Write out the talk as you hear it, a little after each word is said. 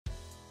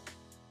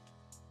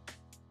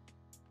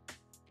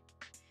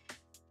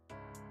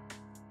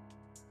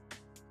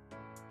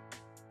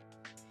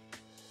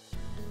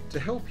To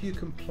help you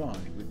comply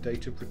with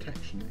data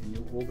protection in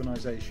your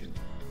organisation,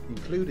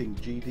 including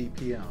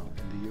GDPR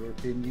in the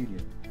European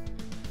Union,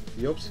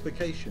 the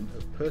obfuscation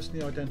of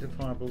personally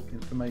identifiable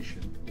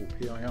information, or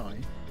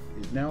PII,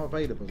 is now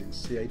available in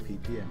CA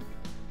PPM.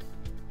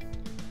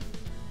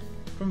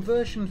 From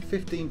version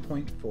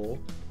 15.4,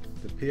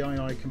 the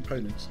PII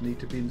components need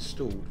to be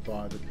installed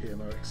via the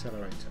PMO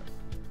Accelerator.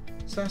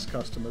 SaaS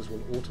customers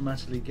will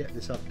automatically get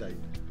this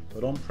update,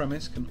 but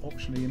on-premise can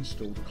optionally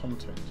install the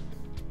content.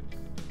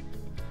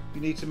 You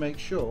need to make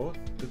sure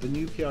that the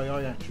new PII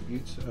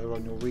attributes are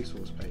on your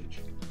resource page.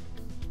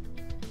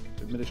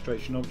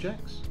 Administration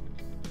objects,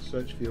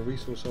 search for your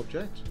resource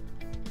object.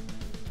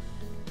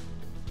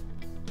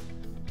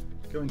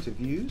 Go into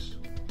views.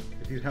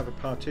 If you have a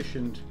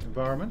partitioned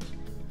environment,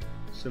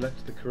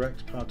 select the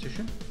correct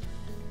partition.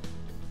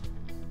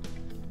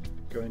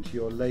 Go into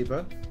your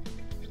labor,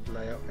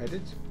 layout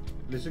edit.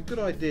 It's a good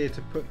idea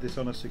to put this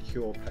on a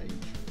secure page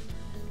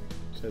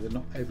so that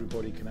not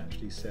everybody can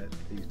actually set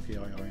these PII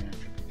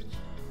attributes.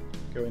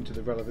 Go into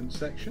the relevant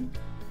section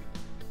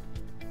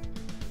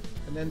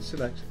and then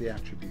select the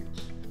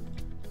attributes.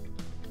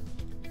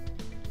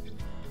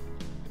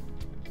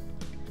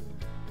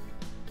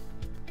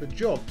 The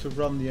job to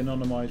run the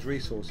anonymised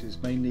resources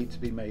may need to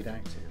be made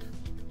active.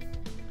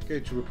 Go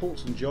to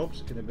Reports and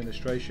Jobs in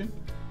Administration,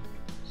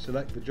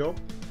 select the job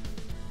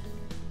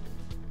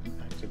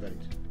and activate.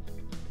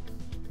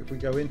 If we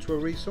go into a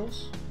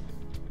resource,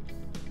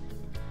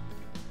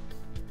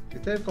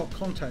 if they've got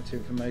contact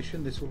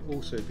information, this will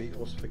also be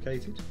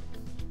ossificated.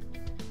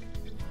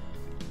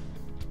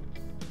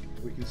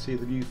 We can see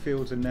the new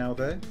fields are now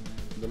there.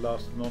 The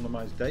last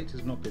anonymised date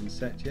has not been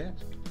set yet.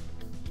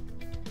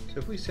 So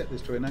if we set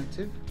this to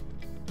inactive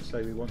and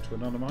say we want to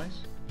anonymise,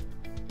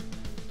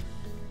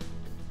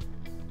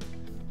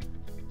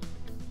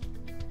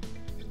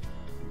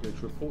 we go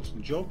to Reports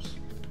and Jobs.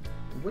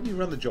 When you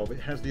run the job, it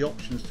has the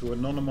options to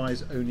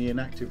anonymise only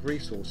inactive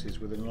resources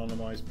with an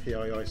anonymised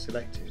PII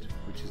selected,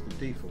 which is the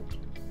default.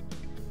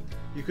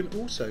 You can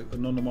also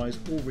anonymise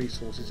all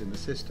resources in the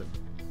system.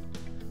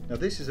 Now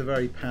this is a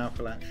very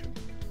powerful action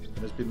and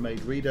has been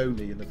made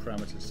read-only in the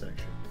parameters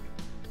section.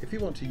 If you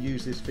want to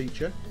use this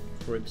feature,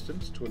 for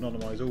instance, to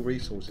anonymise all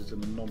resources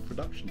in a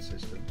non-production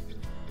system,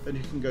 then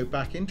you can go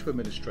back into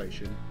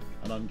administration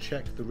and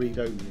uncheck the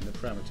read-only in the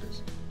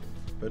parameters,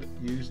 but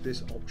use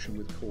this option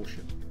with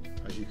caution,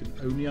 as you can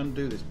only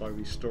undo this by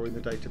restoring the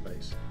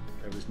database.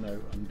 There is no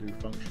undo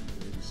function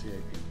within CA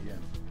PPM.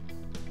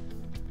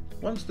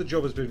 Once the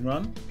job has been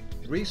run,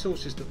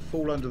 resources that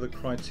fall under the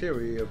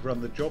criteria you have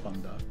run the job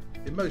under,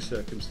 in most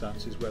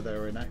circumstances where they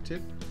are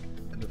inactive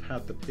and have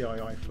had the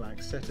PII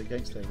flag set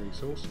against their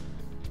resource,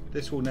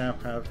 this will now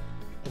have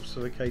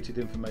obfuscated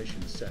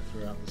information set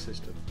throughout the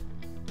system,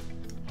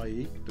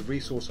 i.e. the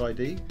resource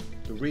ID,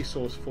 the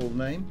resource full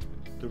name,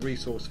 the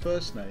resource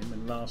first name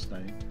and last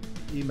name,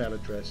 the email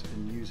address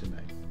and username.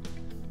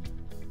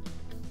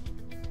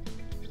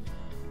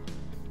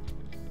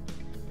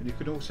 And you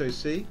can also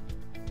see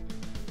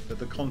that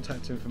the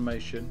contact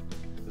information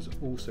has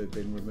also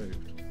been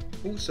removed.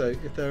 Also,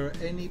 if there are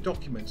any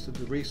documents that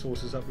the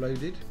resource has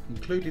uploaded,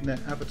 including their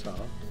avatar,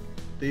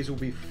 these will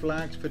be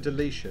flagged for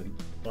deletion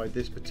by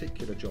this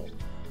particular job.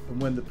 And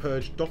when the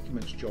Purge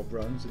Documents job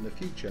runs in the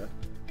future,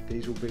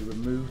 these will be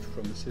removed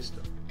from the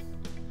system.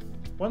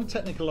 One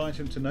technical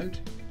item to note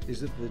is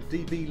that the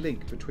DB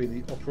link between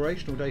the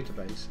operational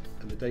database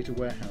and the data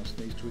warehouse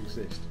needs to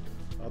exist,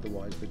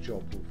 otherwise the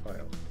job will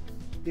fail.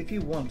 If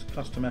you want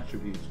custom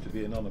attributes to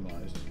be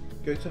anonymised,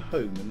 go to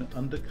Home and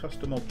under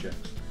Custom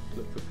Objects,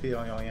 look for PII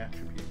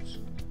attributes.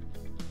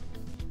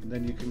 And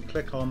then you can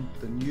click on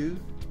the new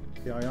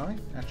PII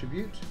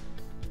attribute,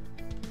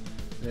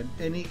 and then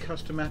any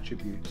custom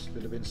attributes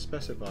that have been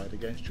specified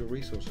against your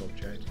resource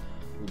object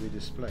will be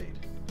displayed.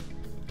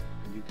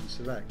 And you can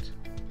select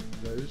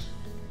those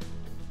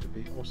to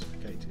be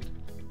ossificated.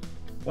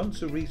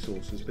 Once a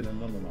resource has been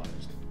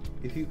anonymised,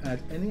 if you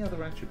add any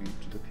other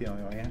attribute to the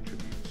PII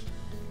attributes,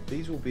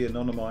 these will be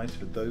anonymised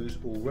for those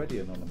already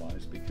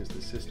anonymised because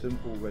the system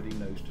already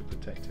knows to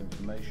protect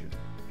information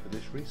for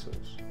this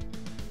resource.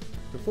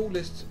 The full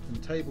lists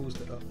and tables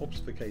that are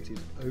obfuscated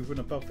over and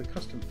above the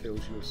custom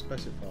fields you have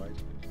specified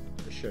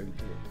are shown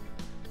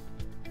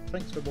here.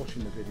 Thanks for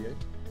watching the video.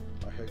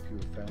 I hope you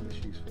have found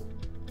this useful.